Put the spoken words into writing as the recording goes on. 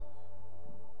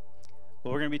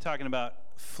Well, we're going to be talking about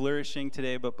flourishing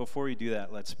today, but before we do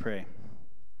that, let's pray.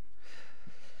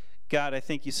 God, I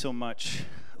thank you so much,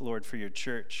 Lord, for your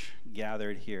church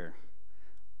gathered here.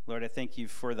 Lord, I thank you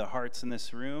for the hearts in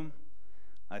this room.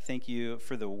 I thank you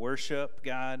for the worship,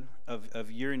 God, of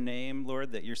your name,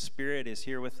 Lord, that your Spirit is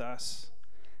here with us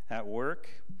at work.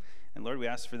 And Lord, we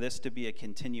ask for this to be a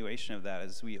continuation of that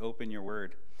as we open your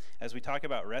word. As we talk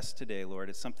about rest today, Lord,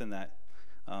 it's something that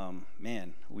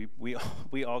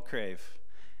we all crave.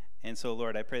 And so,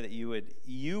 Lord, I pray that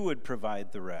you would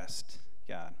provide the rest,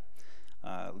 God.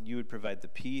 You would provide the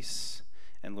peace,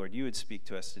 and Lord, you would speak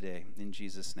to us today. In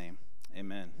Jesus' name,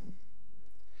 amen.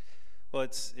 Well,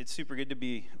 it's super good to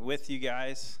be with you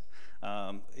guys.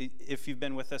 If you've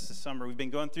been with us this summer, we've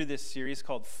been going through this series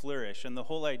called Flourish, and the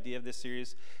whole idea of this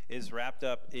series is wrapped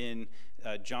up in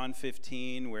John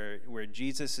 15, where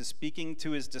Jesus is speaking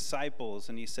to his disciples,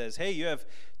 and he says, hey, you have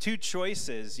two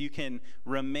choices. You can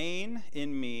remain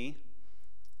in me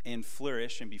and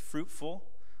flourish and be fruitful,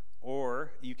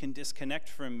 or you can disconnect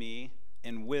from me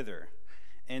and wither.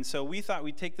 And so we thought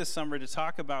we'd take this summer to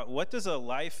talk about what does a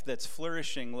life that's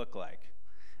flourishing look like?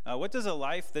 What does a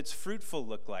life that's fruitful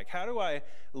look like? How do I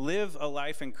live a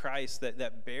life in Christ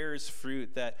that bears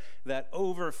fruit, that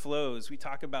overflows? We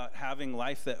talk about having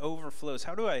life that overflows.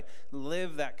 How do I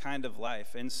live that kind of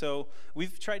life? And so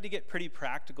we've tried to get pretty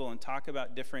practical and talk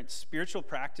about different spiritual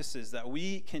practices that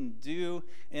we can do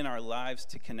in our lives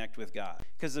to connect with God.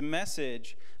 Because the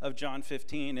message of John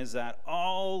 15 is that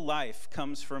all life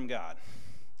comes from God.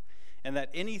 And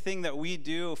that anything that we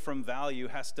do from value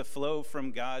has to flow from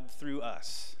God through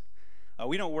us.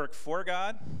 We don't work for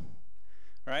God,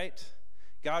 right?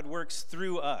 God works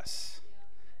through us.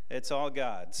 It's all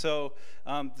God. So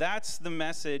that's the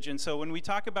message. And so when we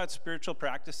talk about spiritual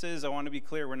practices, I want to be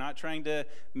clear. We're not trying to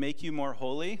make you more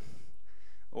holy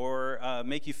or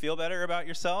make you feel better about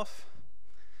yourself.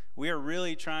 We are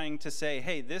really trying to say,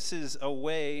 hey, this is a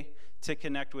way to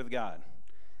connect with God.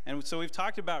 And so we've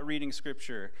talked about reading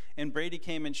scripture, and Brady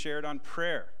came and shared on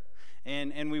prayer.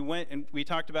 And we went and we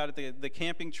talked about it the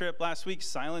camping trip last week,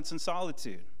 silence and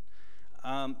solitude.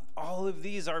 All of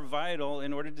these are vital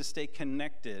in order to stay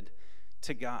connected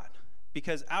to God,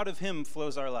 because out of him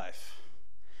flows our life.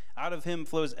 Out of him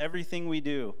flows everything we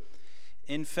do.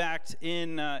 In fact,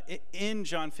 in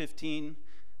John 15,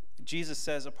 Jesus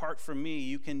says, apart from me,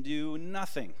 you can do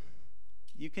nothing.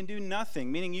 You can do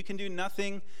nothing, meaning you can do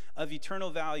nothing of eternal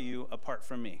value apart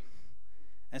from me.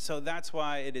 And so that's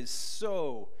why it is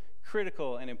so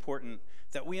critical and important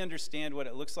that we understand what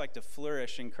it looks like to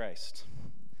flourish in Christ.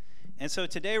 And so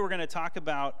today we're going to talk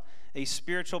about a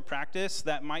spiritual practice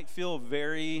that might feel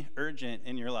very urgent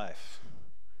in your life.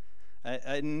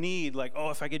 A need like, oh,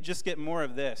 if I could just get more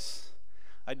of this,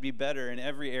 I'd be better in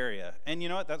every area. And you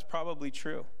know what? That's probably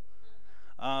true.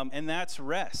 And that's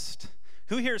rest.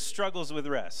 Who here struggles with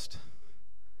rest?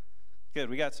 Good,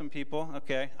 we got some people.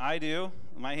 Okay, I do.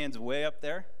 My hand's way up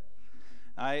there.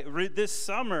 This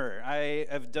summer, I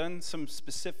have done some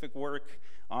specific work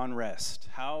on rest.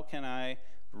 How can I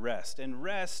rest? And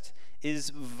rest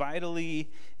is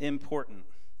vitally important.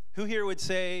 Who here would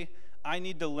say, I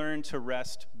need to learn to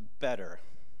rest better?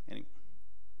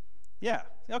 Yeah,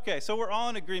 okay, so we're all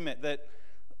in agreement that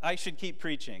I should keep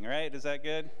preaching, right? Is that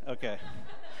good? Okay,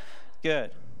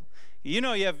 good. You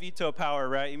know you have veto power,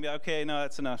 right? You can be, okay, no,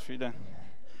 that's enough. You're done.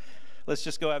 Let's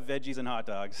just go have veggies and hot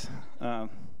dogs.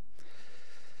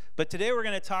 But today we're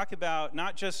going to talk about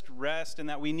not just rest and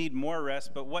that we need more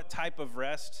rest, but what type of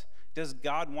rest does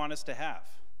God want us to have?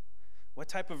 What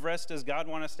type of rest does God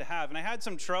want us to have? And I had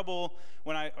some trouble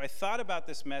when I thought about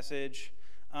this message.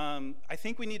 I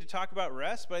think we need to talk about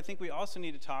rest, but I think we also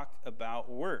need to talk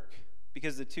about work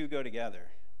because the two go together.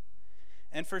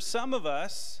 And for some of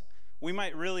us, we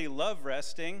might really love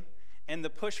resting, and the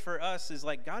push for us is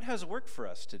like, God has work for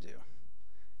us to do.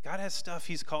 God has stuff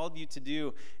he's called you to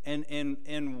do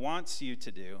and wants you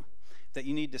to do that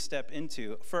you need to step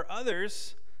into. For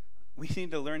others, we need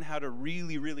to learn how to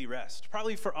really, really rest.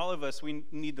 Probably for all of us, we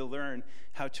need to learn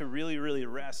how to really, really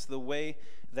rest the way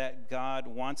that God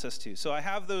wants us to. So I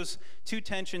have those two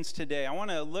tensions today. I want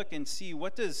to look and see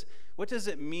what does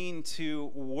it mean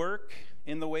to work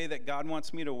in the way that God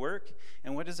wants me to work,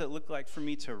 and what does it look like for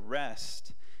me to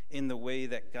rest in the way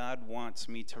that God wants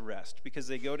me to rest? Because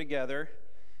they go together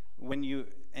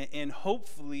and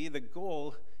hopefully the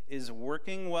goal is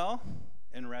working well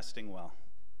and resting well.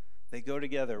 They go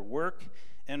together. Work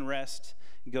and rest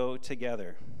go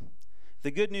together.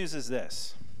 The good news is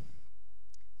this.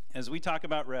 As we talk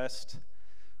about rest,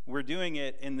 we're doing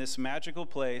it in this magical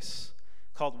place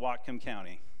called Whatcom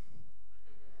County.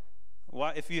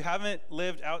 If you haven't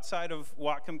lived outside of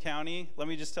Whatcom County, let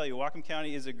me just tell you, Whatcom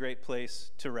County is a great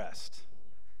place to rest.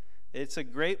 It's a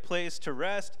great place to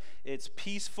rest. It's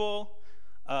peaceful.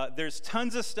 There's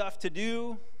tons of stuff to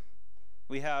do.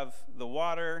 We have the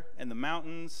water and the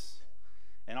mountains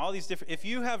and all these different. If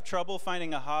you have trouble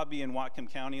finding a hobby in Whatcom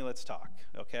County, let's talk,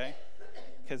 okay?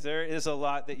 Because there is a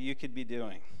lot that you could be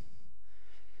doing.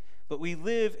 But we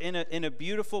live in a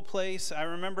beautiful place. I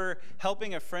remember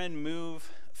helping a friend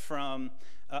move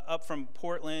up from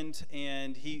Portland,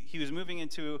 and he was moving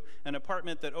into an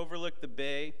apartment that overlooked the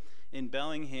bay in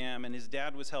Bellingham, and his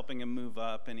dad was helping him move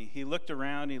up, and he looked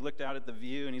around, he looked out at the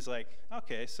view, and he's like,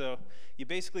 okay, so you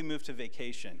basically moved to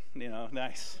vacation,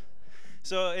 nice.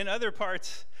 So in other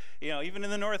parts, even in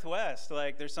the Northwest,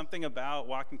 like there's something about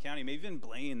Whatcom County, maybe even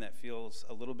Blaine, that feels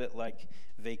a little bit like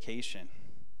vacation.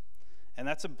 And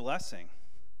that's a blessing.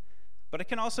 But it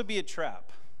can also be a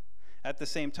trap at the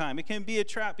same time. It can be a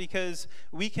trap because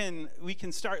we can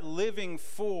start living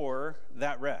for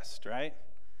that rest, right?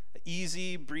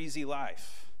 Easy, breezy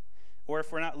life. Or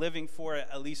if we're not living for it,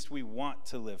 at least we want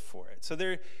to live for it. So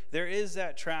there is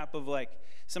that trap of like,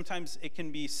 sometimes it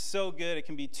can be so good, it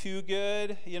can be too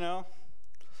good,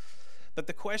 But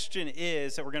the question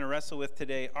is that we're going to wrestle with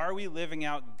today, are we living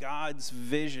out God's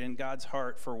vision, God's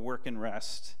heart for work and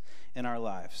rest in our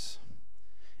lives?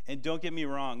 And don't get me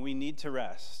wrong, we need to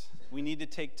rest. We need to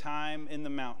take time in the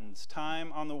mountains,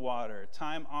 time on the water,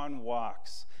 time on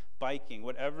walks, biking,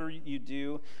 whatever you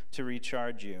do to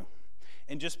recharge you.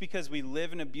 And just because we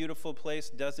live in a beautiful place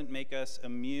doesn't make us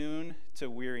immune to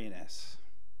weariness.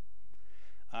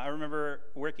 I remember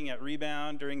working at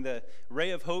Rebound during the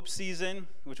Ray of Hope season,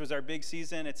 which was our big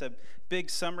season. It's a big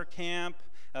summer camp,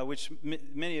 which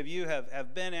many of you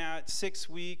have been at, 6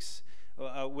 weeks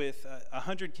with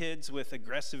 100 kids with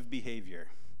aggressive behavior.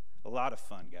 A lot of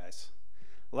fun, guys.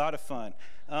 A lot of fun.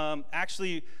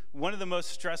 Actually, one of the most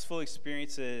stressful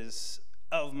experiences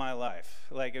of my life.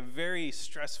 Like a very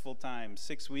stressful time,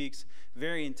 6 weeks,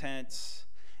 very intense.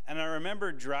 And I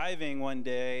remember driving one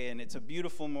day, and it's a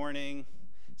beautiful morning.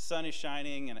 Sun is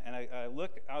shining, and I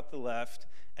look out the left,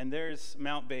 and there's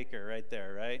Mount Baker right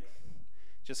there, right?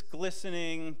 Just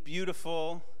glistening,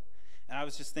 beautiful. And I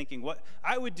was just thinking,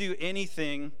 I would do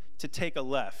anything to take a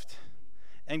left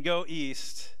and go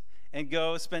east and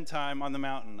go spend time on the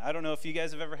mountain. I don't know if you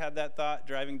guys have ever had that thought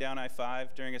driving down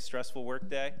I-5 during a stressful work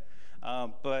day,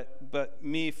 but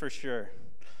me for sure.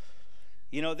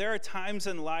 There are times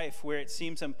in life where it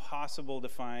seems impossible to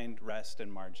find rest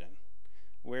and margin,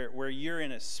 where you're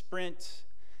in a sprint,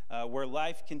 where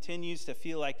life continues to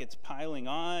feel like it's piling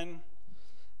on.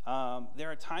 There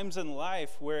are times in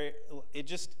life where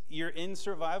you're in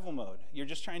survival mode. You're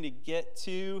just trying to get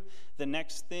to the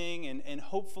next thing, and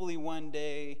hopefully one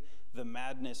day the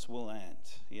madness will end.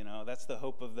 That's the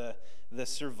hope of the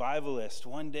survivalist.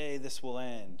 One day this will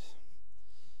end.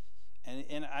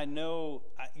 And I know,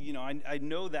 I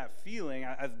know that feeling.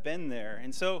 I've been there.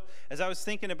 And so as I was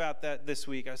thinking about that this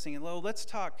week, I was thinking, let's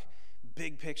talk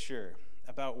big picture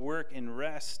about work and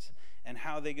rest and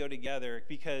how they go together,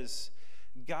 because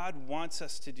God wants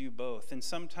us to do both. And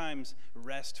sometimes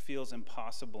rest feels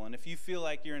impossible. And if you feel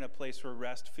like you're in a place where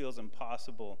rest feels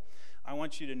impossible, I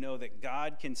want you to know that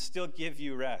God can still give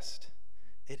you rest.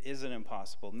 It isn't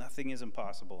impossible. Nothing is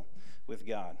impossible with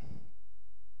God.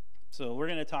 So we're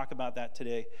going to talk about that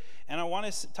today. And I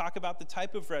want to talk about the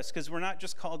type of rest, because we're not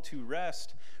just called to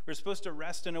rest. We're supposed to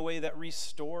rest in a way that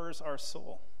restores our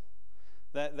soul,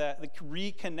 that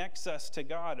reconnects us to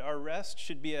God. Our rest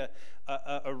should be a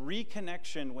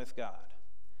reconnection with God.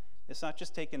 It's not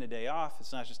just taking a day off.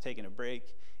 It's not just taking a break.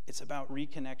 It's about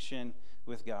reconnection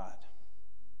with God.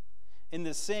 In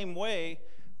the same way,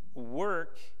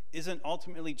 work isn't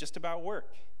ultimately just about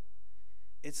work.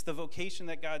 It's the vocation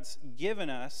that God's given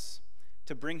us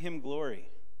to bring him glory,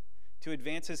 to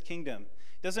advance his kingdom.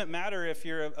 It doesn't matter if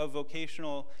you're a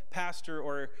vocational pastor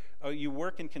or you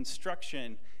work in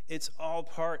construction. It's all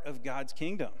part of God's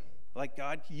kingdom. Like,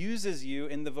 God uses you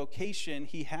in the vocation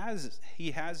he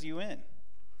has you in.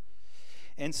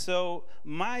 And so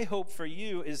my hope for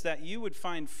you is that you would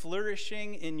find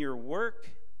flourishing in your work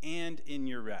and in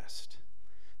your rest.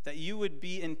 That you would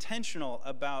be intentional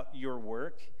about your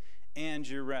work and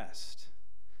your rest.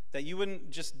 That you wouldn't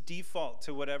just default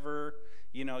to whatever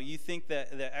you think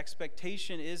that the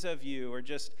expectation is of you, or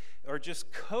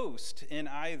just coast in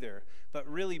either, but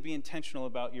really be intentional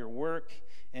about your work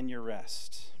and your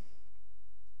rest.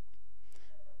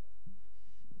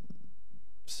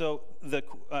 So the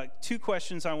two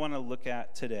questions I want to look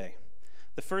at today.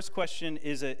 The first question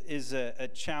is a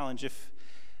challenge.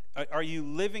 Are you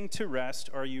living to rest,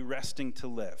 or are you resting to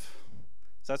live?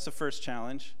 So that's the first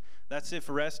challenge. That's if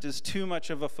rest is too much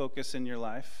of a focus in your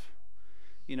life.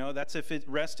 That's if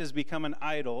rest has become an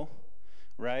idol,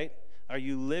 right? Are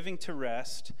you living to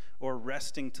rest or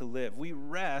resting to live? We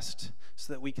rest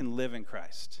so that we can live in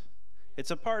Christ.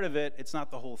 It's a part of it. It's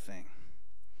not the whole thing.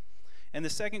 And the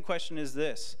second question is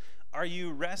this: are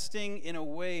you resting in a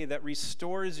way that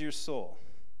restores your soul?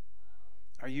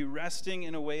 Are you resting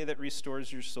in a way that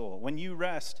restores your soul? When you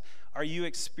rest, are you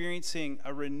experiencing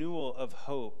a renewal of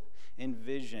hope and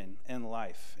vision and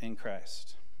life in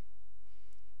Christ?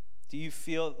 Do you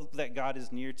feel that God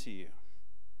is near to you?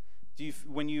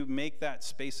 When you make that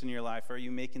space in your life, are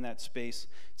you making that space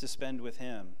to spend with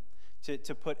Him,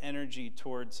 to put energy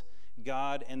towards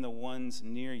God and the ones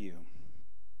near you?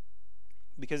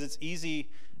 Because it's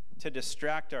easy to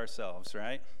distract ourselves,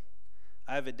 right?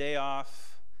 I have a day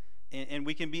off, and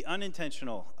we can be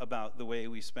unintentional about the way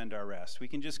we spend our rest. We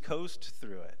can just coast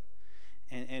through it.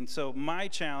 And so my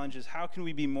challenge is, how can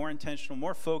we be more intentional,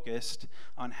 more focused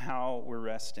on how we're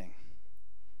resting?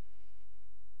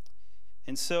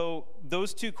 And so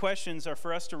those two questions are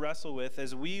for us to wrestle with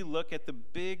as we look at the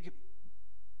big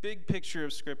picture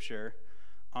of Scripture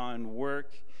on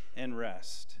work and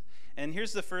rest. And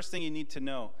here's the first thing you need to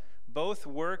know. Both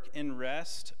work and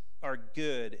rest are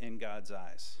good in God's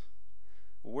eyes.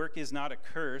 Work is not a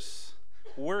curse.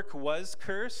 Work was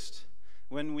cursed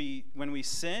when we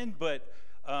sinned, but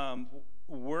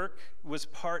work was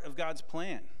part of God's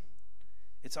plan.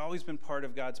 It's always been part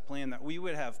of God's plan that we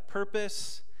would have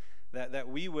purpose, that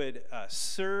we would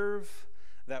serve,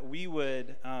 that we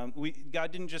would,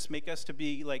 God didn't just make us to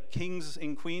be like kings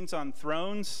and queens on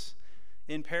thrones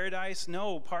in paradise.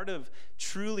 No, part of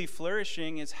truly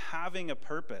flourishing is having a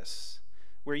purpose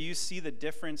where you see the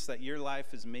difference that your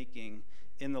life is making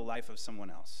in the life of someone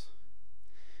else.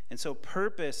 And so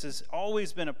purpose has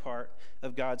always been a part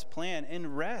of God's plan,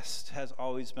 and rest has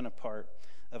always been a part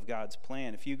of God's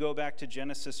plan. If you go back to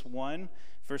Genesis 1,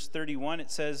 verse 31,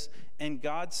 it says, "And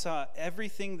God saw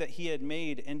everything that He had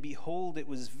made, and behold, it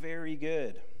was very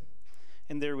good.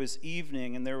 And there was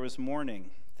evening, and there was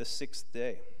morning, the sixth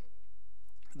day.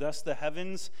 Thus the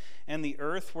heavens and the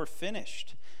earth were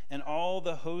finished, and all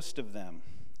the host of them.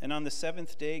 And on the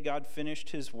seventh day God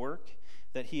finished His work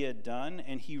that He had done,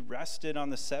 and He rested on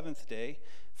the seventh day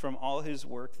from all His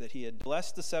work that He had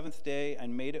blessed the seventh day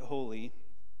and made it holy,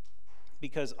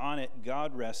 because on it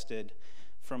God rested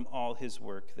from all His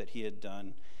work that He had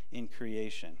done in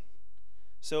creation."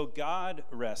 So God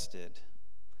rested.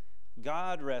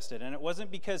 God rested. And it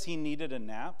wasn't because He needed a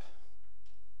nap.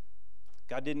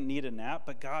 God didn't need a nap,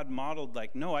 but God modeled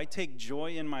like, no, I take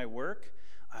joy in my work.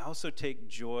 I also take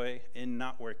joy in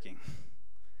not working.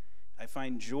 I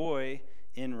find joy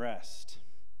in rest.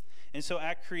 And so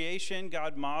at creation,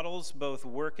 God models both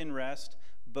work and rest.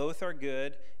 Both are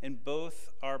good, and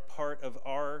both are part of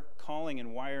our calling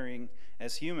and wiring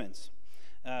as humans.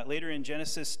 Later in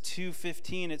Genesis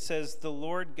 2:15, it says, "The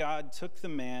Lord God took the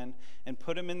man and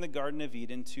put him in the Garden of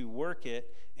Eden to work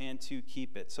it and to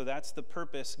keep it." So that's the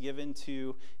purpose given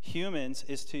to humans,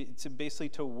 is to basically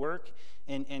to work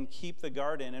and keep the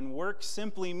garden. And work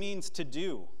simply means to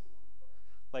do.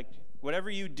 Like, whatever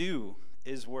you do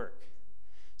is work.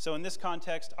 So in this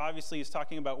context, obviously, he's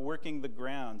talking about working the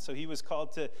ground. So he was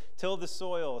called to till the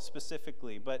soil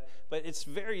specifically. But it's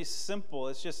very simple.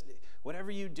 It's just whatever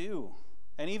you do.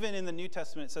 And even in the New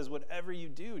Testament, it says, whatever you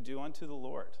do, do unto the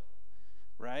Lord.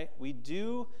 Right? We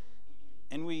do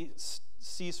and we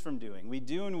cease from doing. We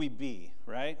do and we be.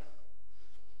 Right?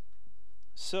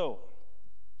 So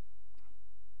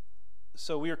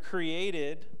we are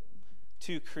created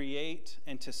to create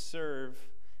and to serve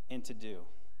and to do.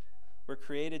 We're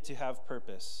created to have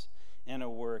purpose and a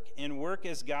work. And work,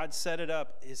 as God set it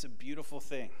up, is a beautiful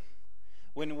thing.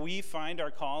 When we find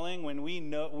our calling, when we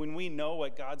know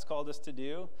what God's called us to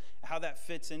do, how that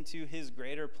fits into His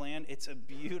greater plan, it's a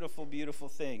beautiful, beautiful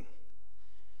thing.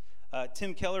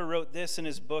 Tim Keller wrote this in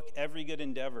his book, Every Good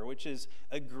Endeavor, which is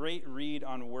a great read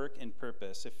on work and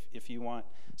purpose, if you want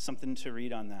something to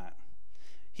read on that.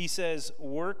 He says,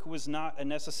 "Work was not a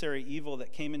necessary evil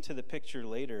that came into the picture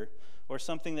later, or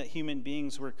something that human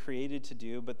beings were created to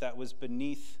do, but that was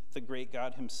beneath the great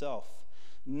God Himself.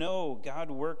 No,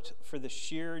 God worked for the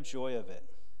sheer joy of it.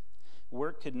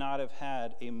 Work could not have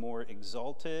had a more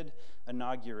exalted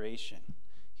inauguration."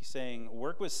 He's saying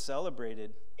work was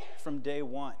celebrated from day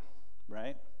one,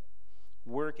 right?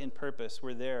 Work and purpose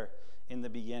were there in the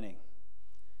beginning.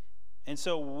 And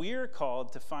so we're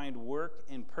called to find work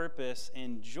and purpose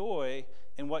and joy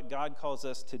in what God calls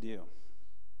us to do.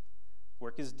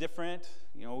 Work is different.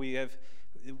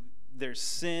 There's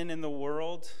sin in the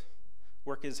world.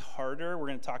 Work is harder. We're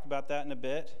going to talk about that in a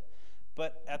bit.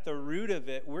 but at the root of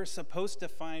it, we're supposed to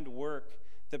find work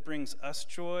that brings us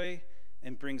joy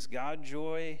and brings God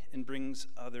joy and brings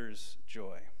others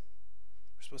joy.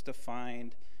 We're supposed to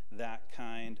find that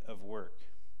kind of work.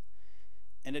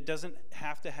 And it doesn't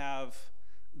have to have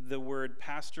the word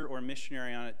pastor or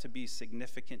missionary on it to be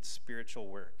significant spiritual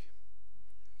work.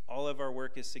 All of our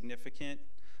work is significant.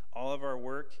 All of our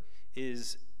work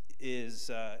is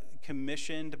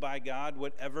commissioned by God,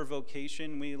 whatever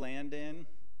vocation we land in.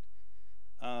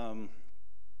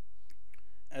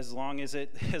 As long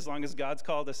as God's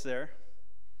called us there,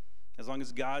 as long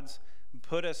as God's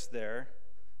put us there,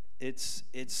 it's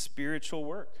spiritual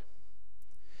work.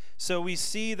 So we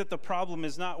see that the problem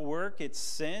is not work, it's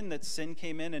sin, that sin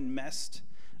came in and messed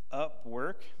up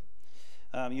work.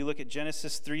 You look at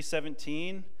Genesis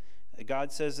 3:17,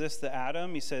 God says this to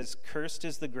Adam, he says, "Cursed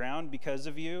is the ground because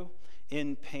of you.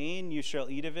 In pain you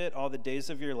shall eat of it all the days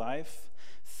of your life.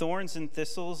 Thorns and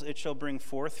thistles it shall bring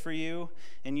forth for you,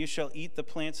 and you shall eat the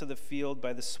plants of the field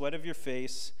by the sweat of your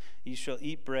face. You shall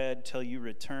eat bread till you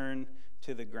return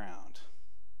to the ground."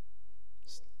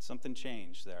 Something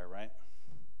changed there, right?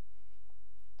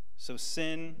 So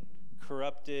sin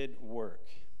corrupted work.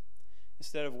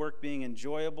 Instead of work being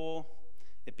enjoyable,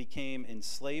 it became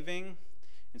enslaving.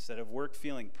 Instead of work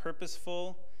feeling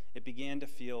purposeful, it began to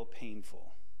feel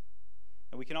painful.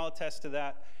 And we can all attest to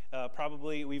that.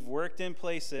 Probably we've worked in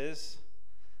places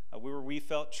where we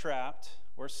felt trapped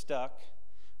or stuck,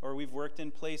 or we've worked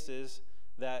in places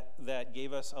that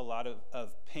gave us a lot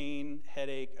of pain,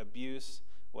 headache, abuse,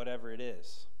 whatever it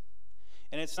is.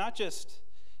 And it's not just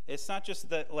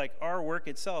that, like, our work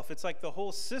itself, it's like the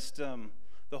whole system,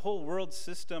 the whole world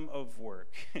system of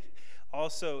work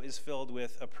also is filled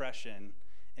with oppression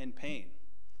and pain.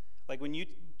 Like when you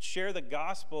share the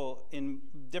gospel in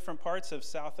different parts of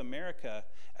South America,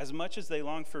 as much as they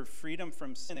long for freedom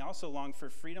from sin, they also long for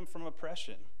freedom from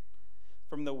oppression,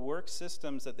 from the work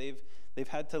systems that they've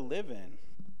had to live in.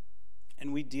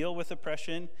 And we deal with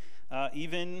oppression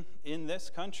even in this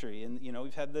country. And,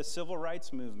 we've had the civil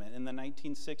rights movement in the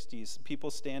 1960s, people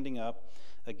standing up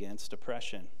against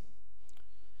oppression.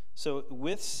 So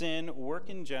with sin, work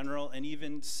in general, and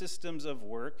even systems of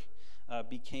work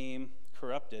became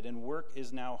corrupted, and work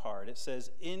is now hard. It says,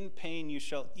 "In pain you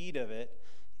shall eat of it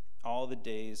all the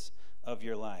days of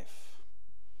your life."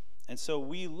 And so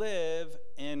we live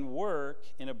and work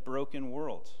in a broken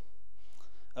world,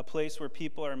 a place where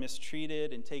people are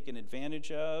mistreated and taken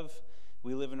advantage of.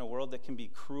 We live in a world that can be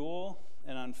cruel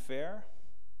and unfair,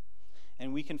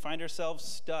 and we can find ourselves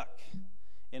stuck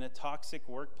in a toxic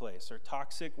workplace or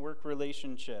toxic work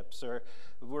relationships, or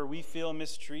where we feel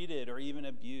mistreated or even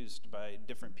abused by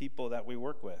different people that we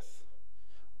work with.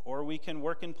 Or we can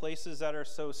work in places that are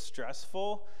so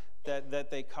stressful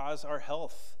that they cause our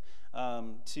health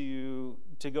to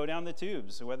go down the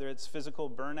tubes, whether it's physical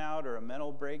burnout or a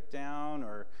mental breakdown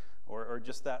or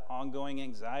just that ongoing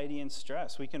anxiety and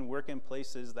stress. We can work in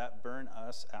places that burn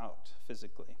us out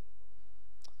physically.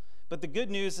 But the good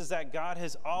news is that God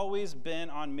has always been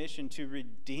on mission to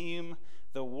redeem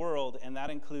the world, and that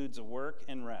includes work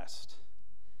and rest.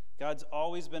 God's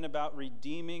always been about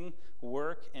redeeming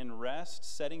work and rest,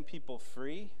 setting people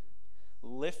free,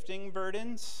 lifting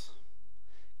burdens.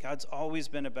 God's always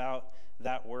been about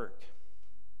that work.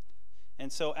 And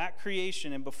so at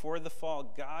creation and before the fall,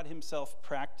 God himself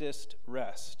practiced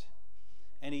rest.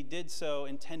 And he did so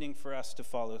intending for us to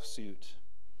follow suit.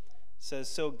 It says,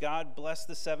 "So God blessed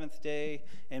the seventh day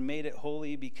and made it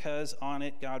holy, because on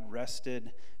it God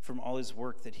rested from all his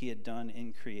work that he had done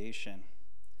in creation."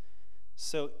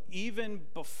 So even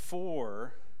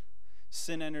before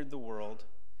sin entered the world,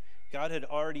 God had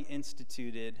already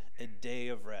instituted a day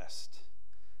of rest.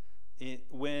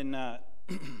 When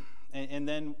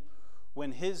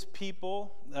his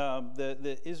people,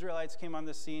 the Israelites, came on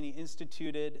the scene, he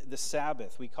instituted the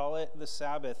Sabbath. We call it the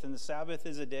Sabbath, and the Sabbath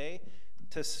is a day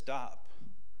to stop.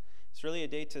 It's really a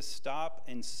day to stop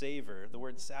and savor. The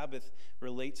word Sabbath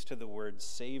relates to the word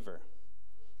savor.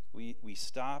 We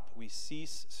stop, we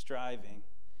cease striving,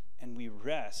 and we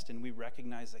rest, and we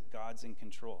recognize that God's in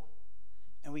control.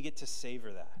 And we get to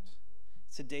savor that.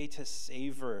 It's a day to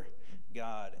savor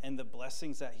God and the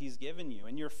blessings that he's given you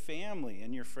and your family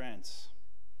and your friends.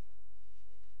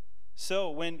 So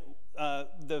when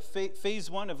the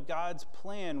phase one of God's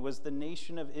plan was the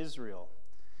nation of Israel,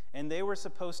 and they were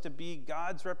supposed to be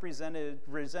God's God's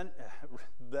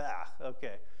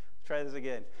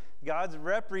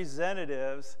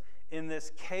representatives in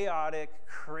this chaotic,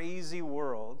 crazy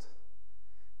world.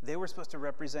 They were supposed to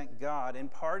represent God,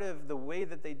 and part of the way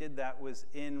that they did that was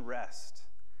in rest.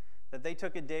 That they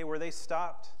took a day where they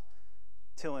stopped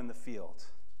tilling the field.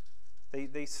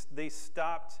 They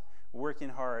stopped working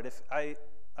hard.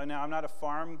 Now I'm not a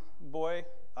farm boy,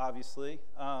 obviously.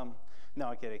 No,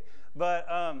 I'm kidding. But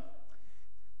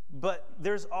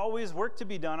there's always work to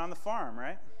be done on the farm,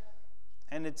 right?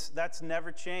 And that's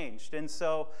never changed. And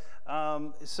so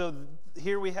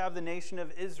here we have the nation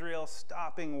of Israel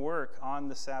stopping work on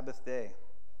the Sabbath day.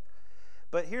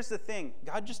 But here's the thing.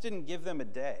 God just didn't give them a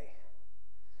day.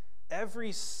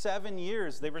 Every 7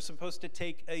 years, they were supposed to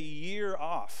take a year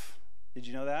off. Did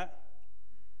you know that?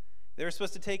 They were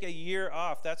supposed to take a year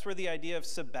off. That's where the idea of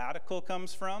sabbatical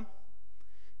comes from.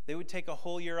 They would take a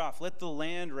whole year off. Let the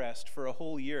land rest for a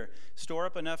whole year. Store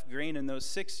up enough grain in those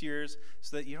 6 years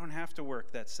so that you don't have to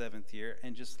work that 7th year,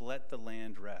 and just let the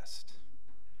land rest.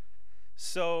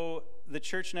 So the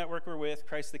church network we're with,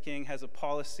 Christ the King, has a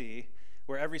policy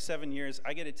where every 7 years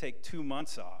I get to take 2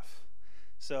 months off.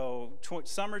 So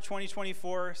summer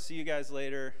 2024, see you guys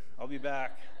later. I'll be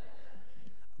back.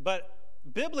 But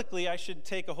biblically, I should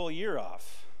take a whole year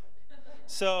off.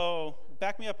 So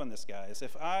back me up on this, guys.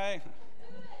 I'm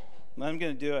going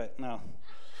to do it. No.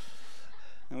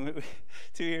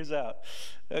 2 years out.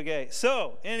 Okay,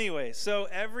 so anyway,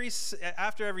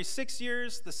 after every 6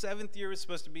 years, the 7th year was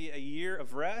supposed to be a year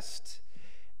of rest.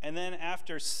 And then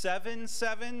after 7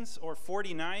 sevens, or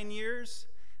 49 years,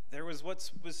 there was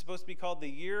what was supposed to be called the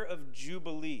year of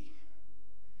Jubilee.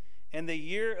 And the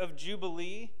year of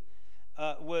Jubilee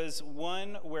was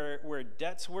one where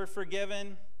debts were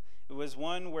forgiven. It was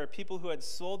one where people who had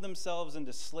sold themselves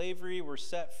into slavery were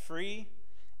set free,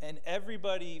 and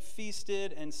everybody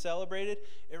feasted and celebrated.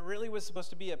 It really was supposed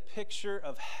to be a picture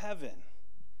of heaven,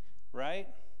 right?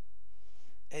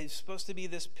 It's supposed to be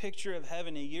this picture of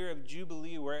heaven, a year of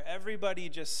Jubilee, where everybody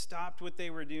just stopped what they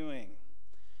were doing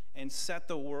and set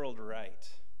the world right.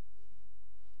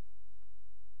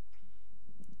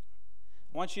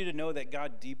 I want you to know that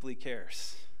God deeply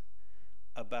cares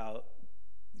about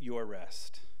your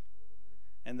rest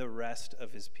and the rest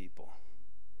of his people.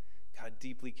 God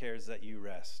deeply cares that you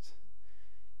rest.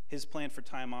 His plan for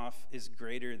time off is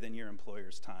greater than your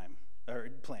employer's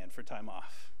plan for time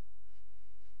off.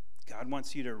 God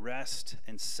wants you to rest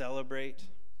and celebrate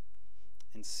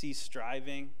and cease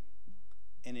striving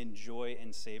and enjoy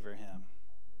and savor him.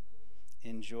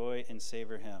 Enjoy and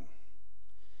savor him.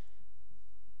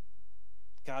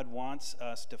 God wants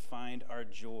us to find our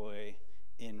joy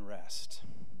in rest.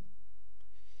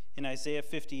 In Isaiah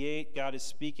 58, God is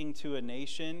speaking to a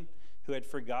nation who had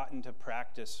forgotten to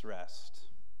practice rest.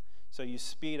 So you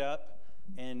speed up,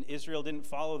 and Israel didn't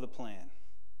follow the plan.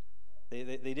 They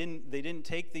didn't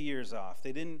take the years off.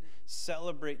 They didn't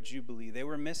celebrate Jubilee. They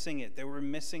were missing it. They were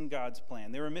missing God's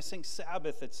plan. They were missing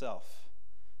Sabbath itself.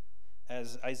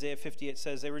 As Isaiah 58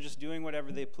 says, they were just doing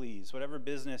whatever they pleased. Whatever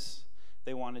business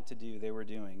they wanted to do, they were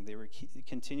doing. They were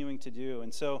continuing to do.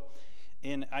 And so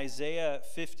in Isaiah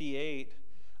 58,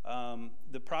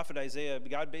 the prophet Isaiah,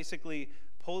 God basically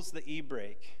pulls the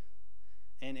e-brake.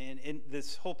 And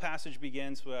this whole passage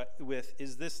begins with,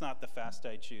 is this not the fast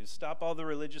I choose? Stop all the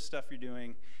religious stuff you're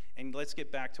doing, and let's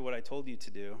get back to what I told you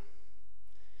to do.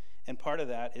 And part of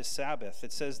that is Sabbath.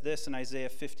 It says this in Isaiah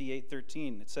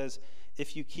 58:13. It says,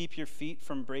 if you keep your feet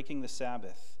from breaking the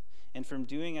Sabbath, and from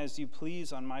doing as you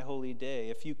please on my holy day,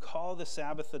 if you call the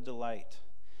Sabbath a delight,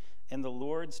 and the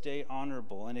Lord's day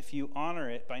honorable, and if you honor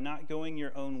it by not going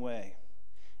your own way,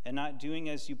 and not doing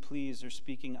as you please or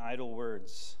speaking idle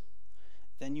words,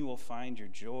 then you will find your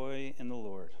joy in the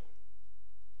Lord,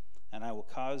 and I will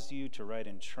cause you to ride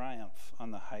in triumph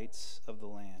on the heights of the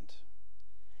land,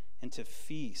 and to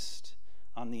feast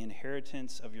on the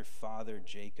inheritance of your father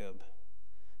Jacob,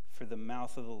 for the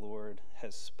mouth of the Lord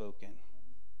has spoken.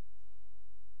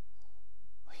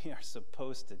 We are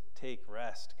supposed to take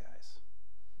rest, guys.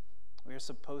 We are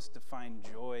supposed to find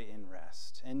joy in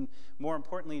rest, and more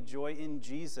importantly, joy in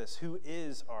Jesus, who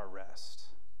is our rest.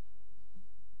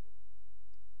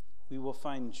 We will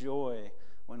find joy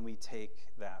when we take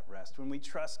that rest, when we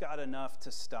trust God enough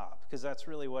to stop, because that's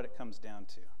really what it comes down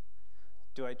to.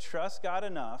 Do I trust God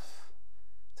enough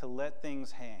to let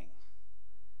things hang,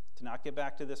 to not get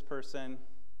back to this person,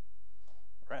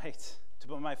 right? To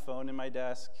put my phone in my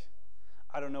desk?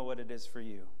 I don't know what it is for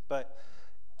you, but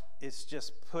it's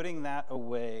just putting that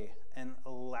away and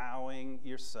allowing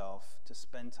yourself to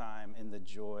spend time in the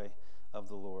joy of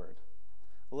the Lord.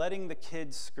 Letting the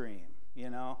kids scream, you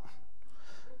know?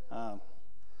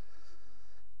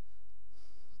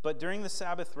 But during the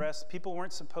Sabbath rest, people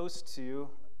weren't supposed to,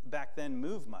 back then,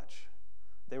 move much.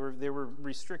 They were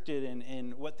restricted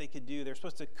in what they could do. They were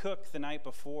supposed to cook the night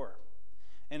before.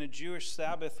 And a Jewish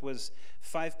Sabbath was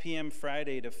 5 p.m.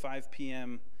 Friday to 5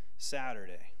 p.m.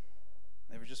 Saturday.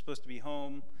 They were just supposed to be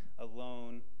home,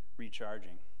 alone,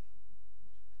 recharging.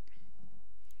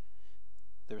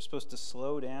 They were supposed to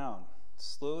slow down,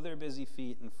 slow their busy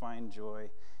feet, and find joy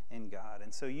in God.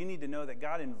 And so you need to know that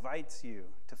God invites you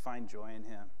to find joy in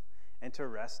him and to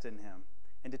rest in him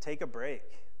and to take a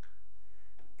break.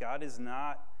 God is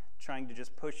not trying to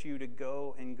just push you to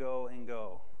go and go and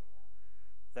go.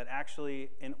 That actually,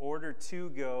 in order to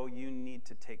go, you need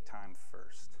to take time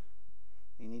first.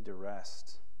 You need to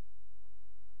rest.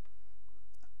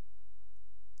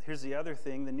 Here's the other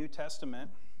thing. The New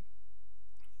Testament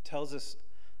tells us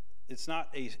it's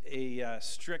not a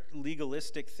strict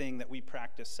legalistic thing that we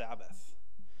practice Sabbath.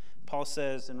 Paul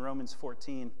says in Romans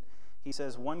 14, he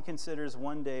says, one considers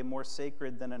one day more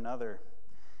sacred than another,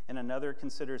 and another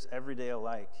considers every day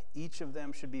alike. Each of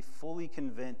them should be fully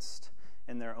convinced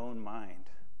in their own mind.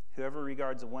 Whoever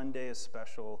regards one day as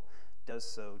special does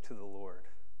so to the Lord.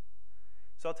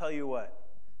 So I'll tell you what,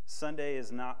 Sunday is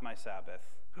not my Sabbath.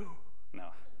 No.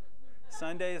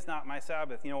 Sunday is not my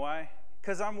Sabbath. You know why?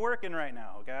 Because I'm working right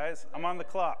now, guys. I'm on the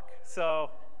clock.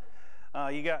 So no,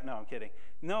 I'm kidding.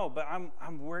 No, but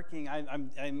I'm working.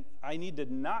 I need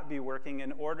to not be working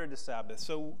in order to Sabbath.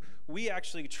 So we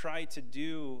actually try to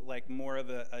do like more of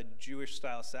a Jewish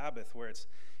style Sabbath where it's,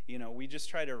 we just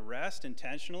try to rest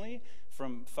intentionally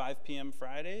from 5 p.m.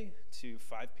 Friday to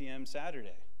 5 p.m.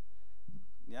 Saturday.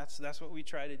 That's what we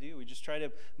try to do. We just try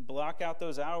to block out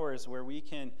those hours where we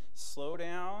can slow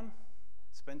down,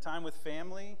 spend time with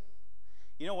family.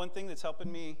 One thing that's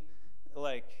helping me,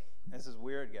 this is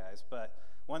weird, guys, but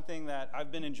one thing that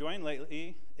I've been enjoying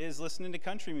lately is listening to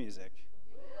country music.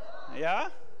 Yeah?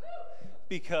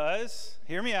 Because,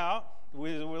 hear me out,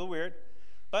 it's a little weird,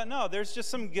 but no, there's just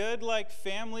some good,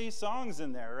 family songs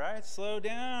in there, right? Slow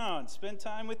down, spend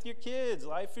time with your kids,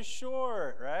 life is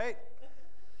short, right?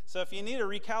 So if you need a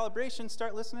recalibration,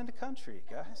 start listening to country,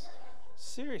 guys.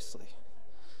 Seriously.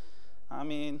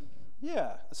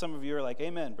 Yeah, some of you are like,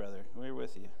 amen, brother. We're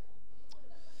with you.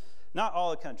 Not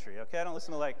all the country, okay? I don't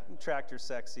listen to Tractor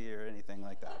Sexy or anything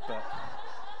like that,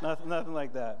 but nothing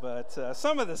like that. But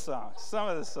some of the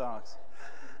songs.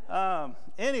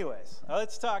 Anyways,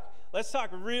 let's talk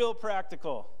real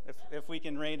practical, if we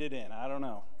can rein it in. I don't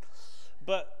know.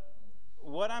 But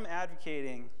what I'm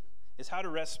advocating is how to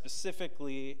rest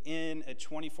specifically in a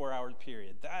 24-hour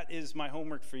period. That is my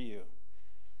homework for you.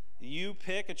 You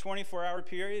pick a 24-hour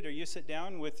period, or you sit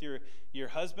down with your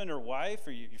husband or wife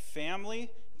or your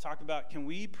family and talk about, can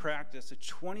we practice a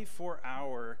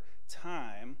 24-hour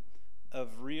time of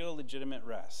real legitimate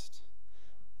rest?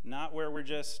 Not where we're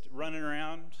just running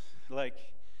around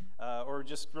or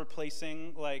just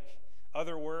replacing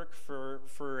other work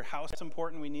for house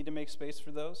important. We need to make space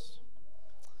for those.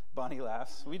 Bonnie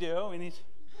laughs. We do. We need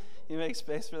to make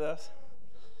space for those.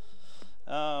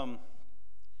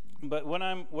 But what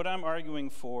I'm arguing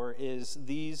for is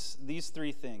these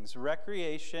three things: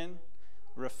 recreation,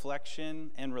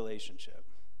 reflection, and relationship.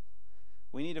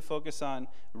 We need to focus on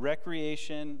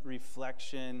recreation,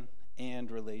 reflection, and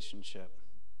relationship.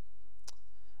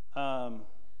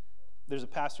 There's a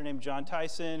pastor named John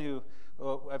Tyson who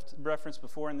I've referenced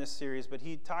before in this series, but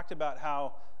he talked about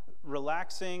how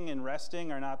relaxing and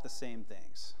resting are not the same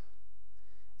things.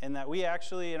 And that we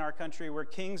actually, in our country, we're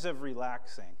kings of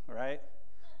relaxing, right?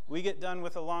 We get done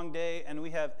with a long day, and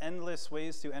we have endless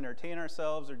ways to entertain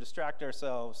ourselves or distract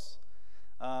ourselves,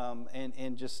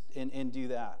 and do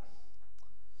that.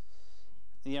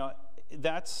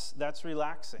 That's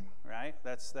relaxing, right?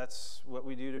 That's what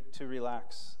we do to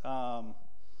relax.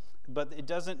 But it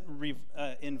doesn't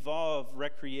involve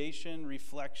recreation,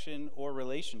 reflection, or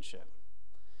relationship.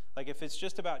 If it's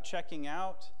just about checking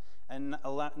out and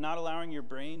not allowing your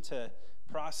brain to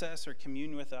process or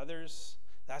commune with others,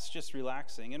 that's just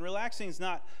relaxing. And relaxing is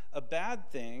not a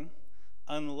bad thing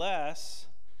unless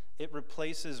it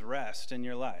replaces rest in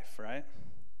your life, right?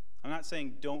 I'm not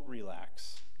saying don't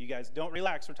relax. You guys, don't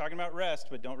relax. We're talking about rest,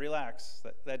 but don't relax.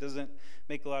 That doesn't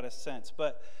make a lot of sense.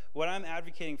 But what I'm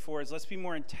advocating for is let's be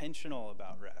more intentional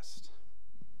about rest.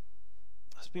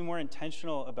 Let's be more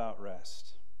intentional about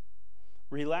rest.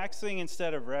 Relaxing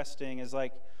instead of resting is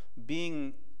like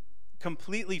being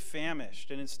completely famished,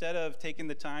 and instead of taking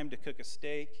the time to cook a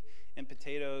steak and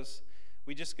potatoes,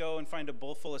 we just go and find a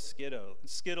bowl full of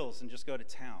Skittles and just go to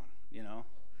town,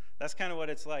 That's kind of what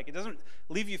it's like. It doesn't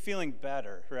leave you feeling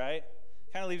better, right?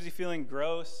 Kind of leaves you feeling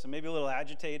gross and maybe a little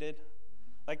agitated.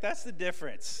 That's the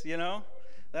difference,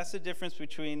 That's the difference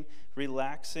between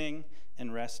relaxing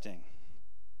and resting.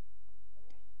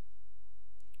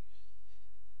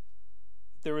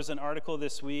 There was an article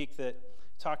this week that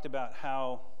talked about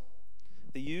how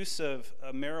the use of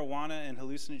marijuana and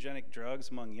hallucinogenic drugs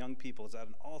among young people is at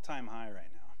an all-time high right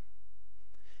now.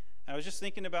 I was just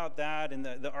thinking about that, and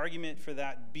the argument for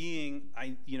that being,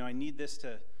 I need this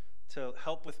to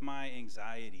help with my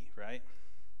anxiety, right?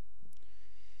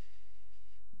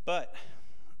 But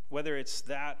whether it's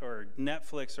that or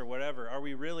Netflix or whatever, are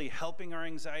we really helping our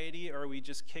anxiety, or are we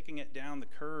just kicking it down the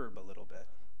curb a little bit,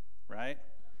 right?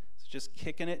 It's just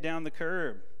kicking it down the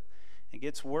curb. It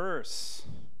gets worse.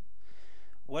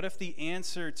 What if the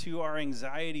answer to our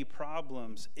anxiety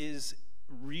problems is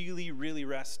really, really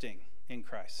resting in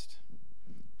Christ?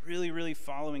 Really, really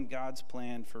following God's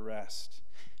plan for rest.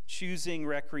 Choosing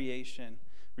recreation,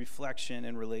 reflection,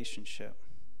 and relationship.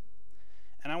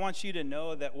 And I want you to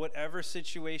know that whatever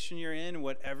situation you're in,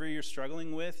 whatever you're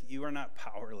struggling with, you are not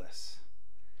powerless.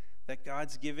 That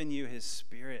God's given you his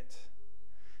Spirit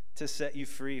to set you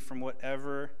free from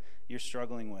whatever you're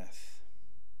struggling with.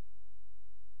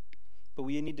 But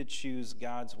we need to choose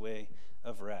God's way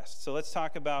of rest. So let's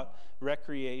talk about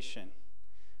recreation.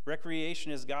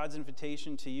 Recreation is God's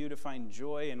invitation to you to find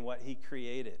joy in what he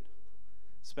created.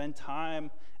 Spend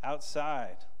time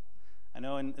outside. I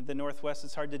know in the Northwest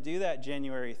it's hard to do that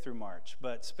January through March,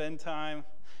 but spend time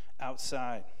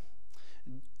outside.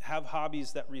 Have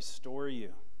hobbies that restore you,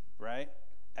 right?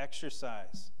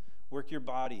 Exercise. Work your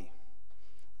body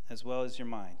as well as your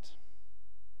mind.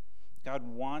 God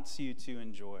wants you to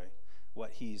enjoy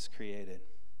what he's created.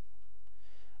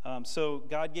 So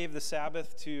God gave the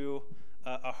Sabbath to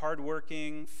a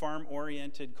hardworking,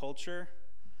 farm-oriented culture.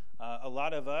 A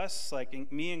lot of us,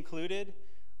 like me included,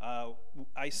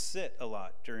 I sit a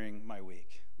lot during my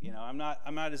week. I'm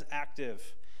not as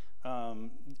active.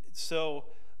 So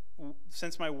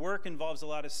since my work involves a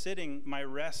lot of sitting, my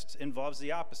rest involves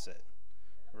the opposite,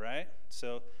 right?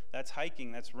 So that's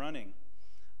hiking, that's running.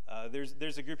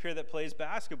 There's a group here that plays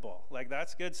basketball. Like,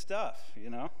 that's good stuff,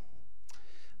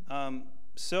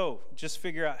 So just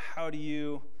figure out, how do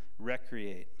you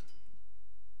recreate?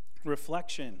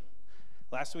 Reflection.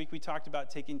 Last week we talked about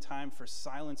taking time for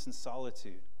silence and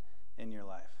solitude in your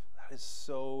life. That is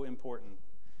so important.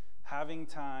 Having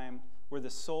time where the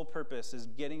sole purpose is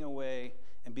getting away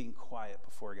and being quiet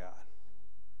before God.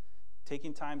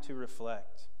 Taking time to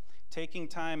reflect. Taking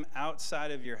time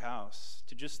outside of your house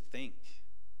to just think.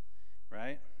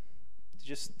 Right? To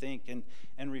just think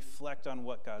and reflect on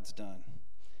what God's done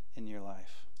in your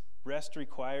life. Rest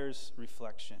requires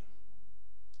reflection.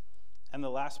 And the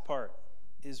last part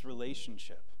is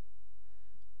relationship.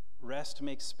 Rest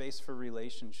makes space for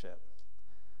relationship,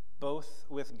 both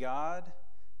with God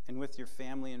and with your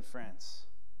family and friends.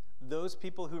 Those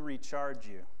people who recharge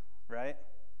you, right?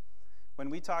 When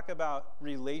we talk about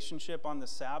relationship on the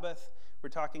Sabbath, we're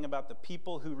talking about the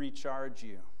people who recharge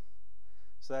you.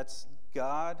 So that's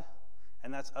God,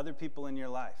 and that's other people in your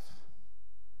life.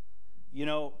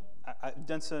 I've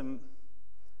done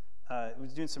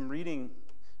was doing some reading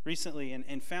recently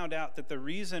and found out that the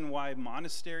reason why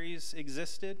monasteries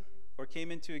existed or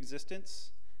came into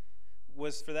existence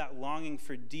was for that longing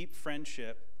for deep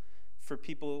friendship for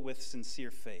people with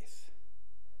sincere faith.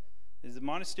 As the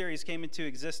monasteries came into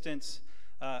existence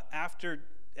after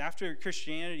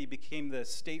Christianity became the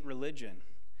state religion.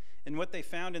 And what they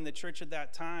found in the church at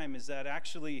that time is that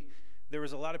actually there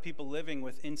was a lot of people living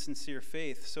with insincere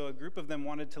faith. So a group of them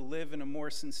wanted to live in a more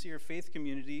sincere faith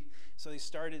community, so they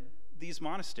started these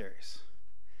monasteries.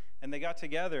 And they got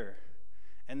together,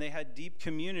 and they had deep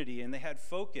community, and they had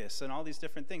focus, and all these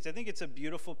different things. I think it's a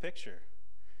beautiful picture.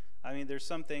 I mean, there's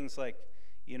some things like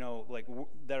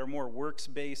that are more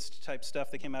works-based type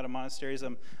stuff that came out of monasteries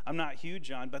I'm not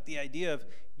huge on, but the idea of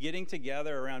getting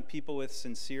together around people with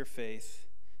sincere faith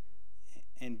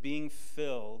and being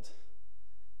filled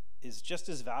is just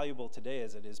as valuable today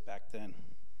as it is back then.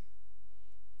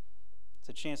 It's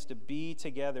a chance to be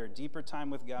together, deeper time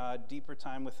with God, deeper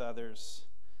time with others,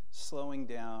 slowing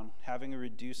down, having a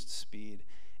reduced speed.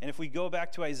 And if we go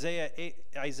back to Isaiah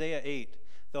 8,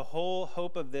 the whole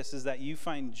hope of this is that you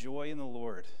find joy in the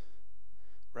Lord,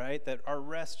 right? That our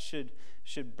rest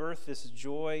should birth this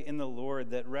joy in the Lord,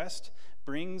 that rest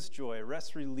brings joy.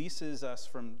 Rest releases us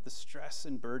from the stress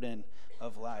and burden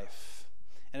of life.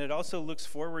 And it also looks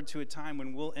forward to a time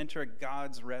when we'll enter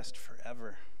God's rest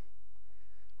forever.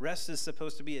 Rest is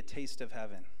supposed to be a taste of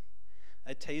heaven,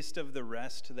 a taste of the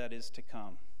rest that is to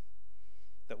come,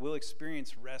 that we'll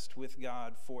experience rest with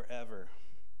God forever.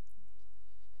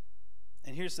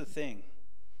 And here's the thing.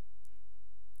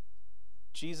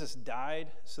 Jesus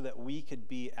died so that we could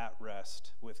be at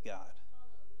rest with God.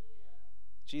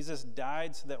 Jesus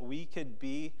died so that we could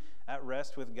be at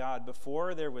rest with God.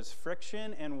 Before, there was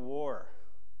friction and war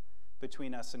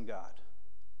between us and God.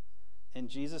 And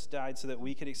Jesus died so that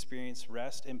we could experience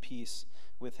rest and peace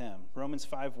with him. Romans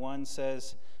 5:1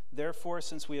 says, Therefore,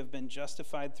 since we have been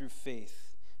justified through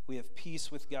faith, we have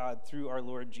peace with God through our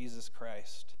Lord Jesus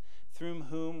Christ, through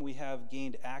whom we have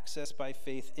gained access by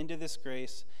faith into this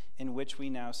grace in which we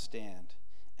now stand,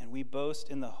 and we boast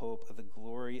in the hope of the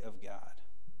glory of God.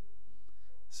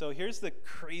 So here's the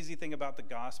crazy thing about the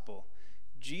gospel.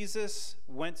 Jesus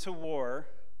went to war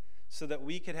so that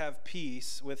we could have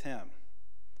peace with him.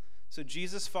 So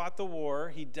Jesus fought the war.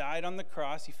 He died on the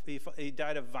cross. He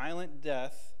died a violent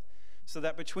death so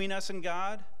that between us and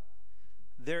God,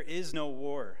 there is no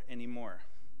war anymore.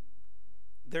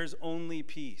 There's only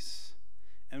peace.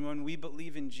 And when we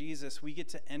believe in Jesus, we get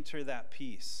to enter that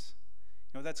peace.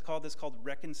 You know what that's called? That's called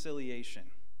reconciliation.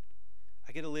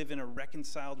 I get to live in a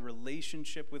reconciled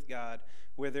relationship with God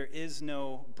where there is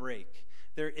no break.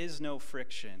 There is no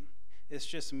friction. It's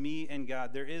just me and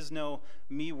God. There is no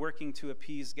me working to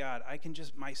appease God.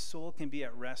 My soul can be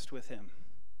at rest with him.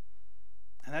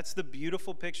 And that's the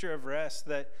beautiful picture of rest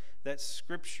that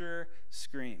Scripture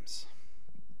screams.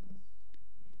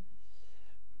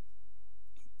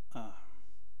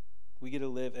 We get to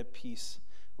live at peace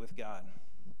with God.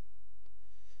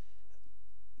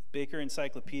 Baker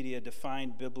Encyclopedia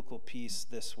defined biblical peace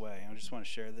this way. I just want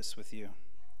to share this with you.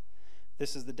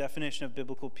 This is the definition of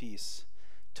biblical peace: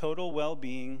 total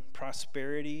well-being,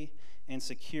 prosperity, and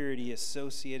security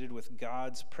associated with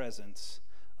God's presence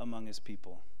among his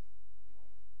people.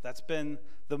 That's been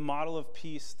the model of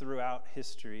peace throughout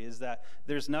history, is that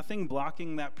there's nothing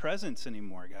blocking that presence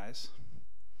anymore, guys.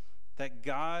 That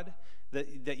God,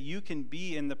 that you can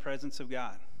be in the presence of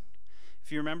God.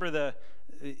 If you remember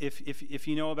if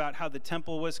you know about how the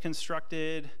temple was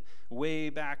constructed way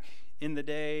back in the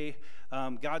day,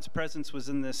 God's presence was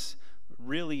in this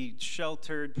really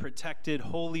sheltered, protected,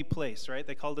 holy place, right?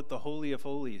 They called it the Holy of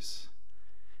Holies.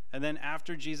 And then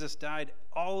after Jesus died,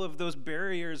 all of those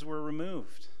barriers were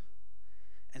removed.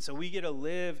 And so we get to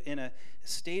live in a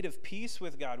state of peace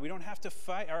with God. We don't have to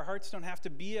fight. Our hearts don't have to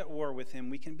be at war with him.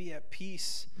 We can be at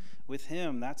peace with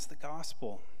him. That's the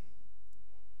gospel.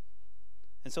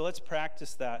 And so let's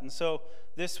practice that. And so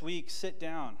this week, sit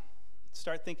down.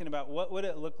 Start thinking about, what would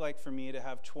it look like for me to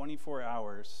have 24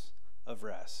 hours of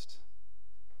rest?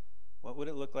 What would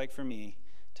it look like for me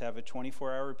to have a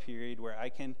 24-hour period where I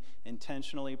can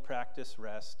intentionally practice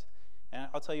rest? And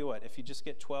I'll tell you what, if you just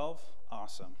get 12,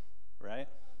 awesome, right?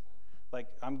 Like,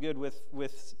 I'm good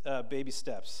with baby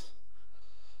steps.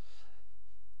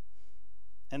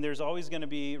 And there's always going to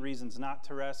be reasons not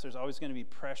to rest. There's always going to be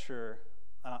pressure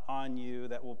on you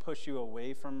that will push you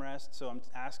away from rest. So I'm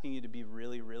asking you to be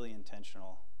really, really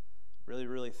intentional, really,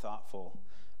 really thoughtful.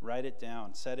 Write it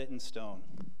down. Set it in stone.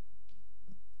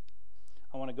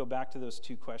 I want to go back to those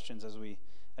two questions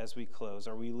as we close.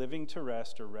 Are we living to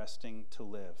rest or resting to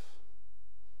live?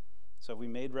 So have we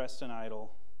made rest an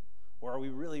idol? Or are we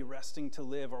really resting to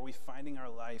live? Are we finding our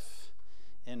life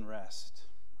in rest?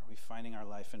 Are we finding our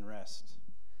life in rest?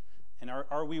 And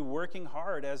are we working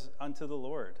hard as unto the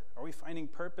Lord? Are we finding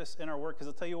purpose in our work? Because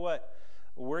I'll tell you what,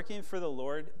 working for the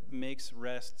Lord makes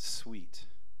rest sweet,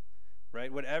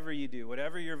 right? Whatever you do,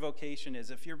 whatever your vocation is,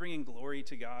 if you're bringing glory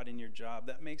to God in your job,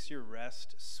 that makes your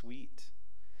rest sweet.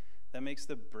 That makes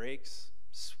the breaks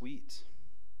sweet.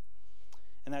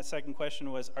 And that second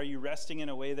question was, are you resting in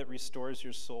a way that restores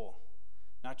your soul?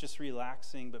 Not just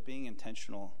relaxing, but being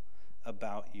intentional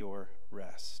about your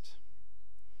rest.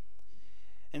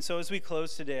 And so as we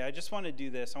close today, I just want to do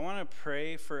this. I want to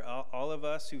pray for all of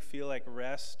us who feel like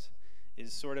rest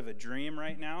is sort of a dream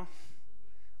right now,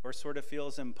 or sort of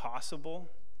feels impossible.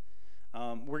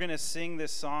 We're going to sing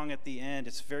this song at the end.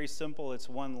 It's very simple. It's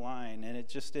one line, and it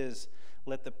just is,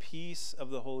 let the peace of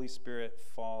the Holy Spirit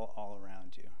fall all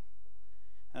around you.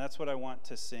 And that's what I want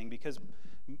to sing, because,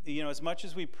 you know, as much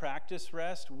as we practice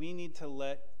rest, we need to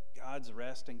let God's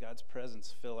rest and God's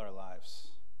presence fill our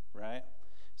lives, right?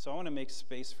 So I want to make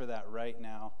space for that right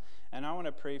now. And I want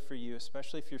to pray for you,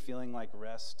 especially if you're feeling like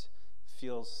rest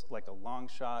feels like a long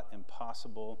shot,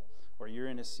 impossible, or you're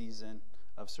in a season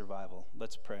of survival.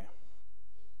 Let's pray.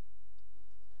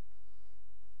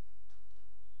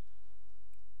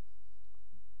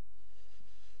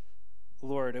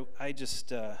 Lord, I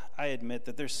admit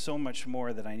that there's so much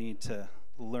more that I need to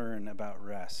learn about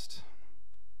rest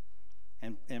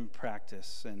and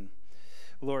practice. And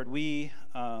Lord, we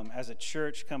as a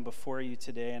church come before you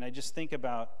today, and I just think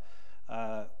about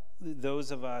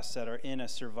those of us that are in a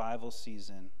survival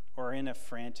season or in a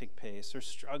frantic pace or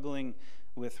struggling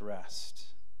with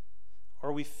rest,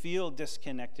 or we feel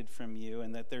disconnected from you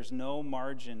and that there's no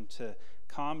margin to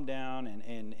calm down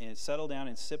and settle down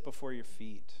and sit before your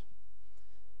feet.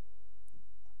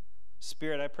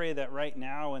 Spirit, I pray that right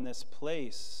now in this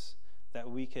place that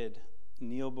we could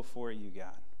kneel before you,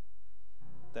 God.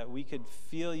 that we could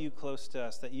feel you close to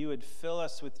us, that you would fill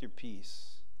us with your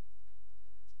peace.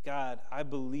 God, I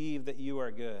believe that you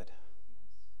are good.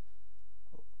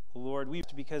 Lord,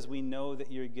 because we know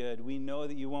that you're good. We know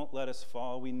that you won't let us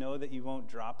fall. We know that you won't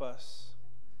drop us.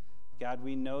 God,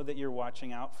 we know that you're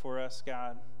watching out for us,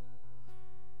 God.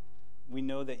 We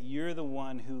know that you're the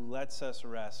one who lets us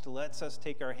rest, lets us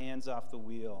take our hands off the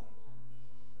wheel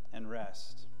and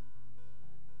rest.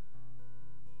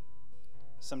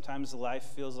 Sometimes life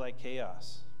feels like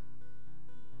chaos.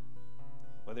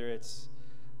 Whether it's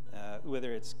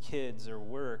kids or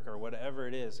work or whatever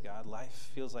it is, God,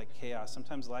 life feels like chaos.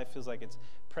 Sometimes life feels like it's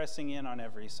pressing in on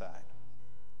every side.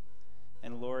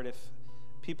 And Lord, if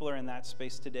people are in that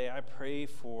space today, I pray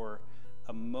for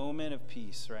a moment of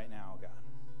peace right now, God.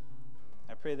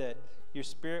 I pray that your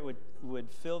Spirit would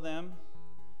fill them,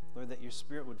 Lord, that your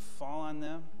Spirit would fall on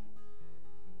them,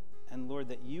 and Lord,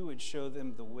 that you would show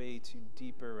them the way to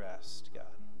deeper rest, God.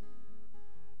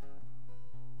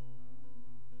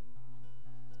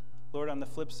 Lord, on the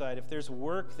flip side, if there's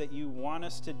work that you want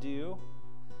us to do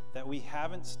that we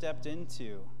haven't stepped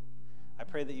into, I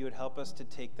pray that you would help us to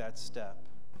take that step.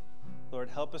 Lord,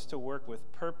 help us to work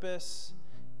with purpose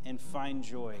and find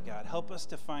joy, God. Help us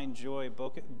to find joy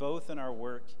both in our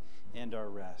work and our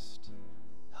rest.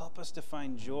 Help us to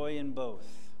find joy in both.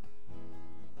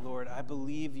 Lord, I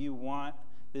believe you want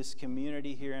this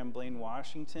community here in Blaine,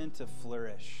 Washington to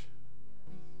flourish.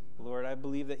 Lord, I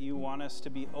believe that you want us to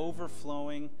be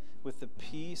overflowing with the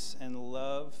peace and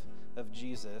love of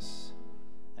Jesus,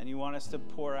 and you want us to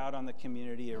pour out on the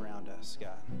community around us,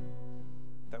 God,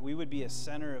 that we would be a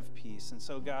center of peace. And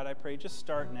so, God, I pray, just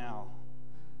start now.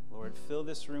 Lord, fill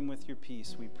this room with your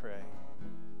peace, we pray.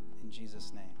 In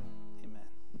Jesus' name.